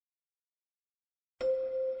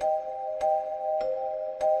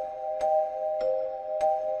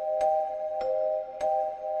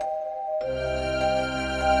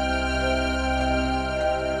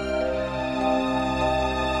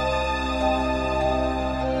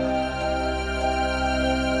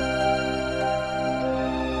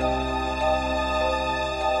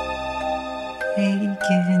Hey,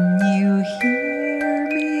 can you hear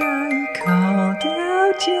me? I called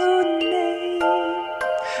out your name.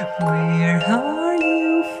 Where are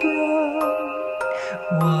you from?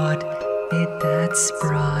 What is that's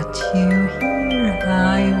brought you here?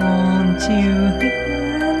 I want you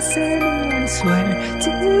answer me. I swear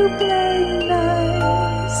to play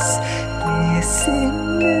nice.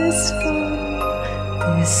 Isn't this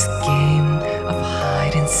fun? This game of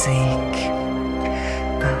hide and seek.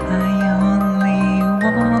 I only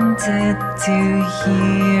wanted to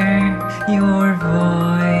hear your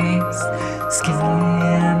voice,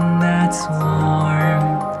 skin that's warm,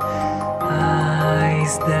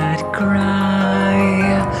 eyes that cry.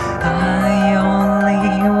 I only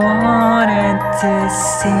wanted to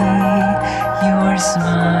see your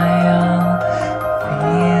smile,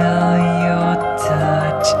 feel your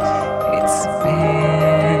touch. It's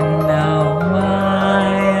been a while.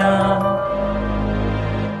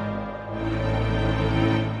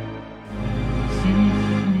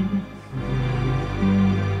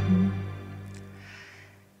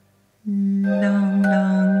 Long,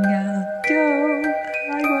 long ago,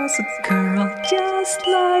 I was a girl just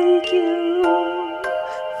like you.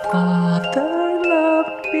 Father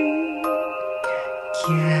loved me,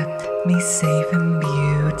 kept me safe and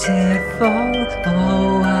beautiful.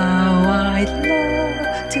 Oh, how I'd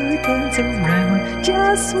love to dance around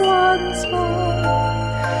just once more.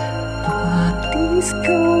 But these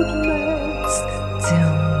cold legs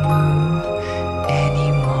don't move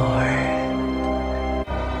anymore.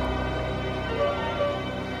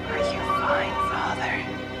 Are you fine, Father?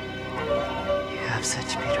 You have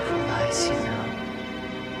such beautiful eyes, you know.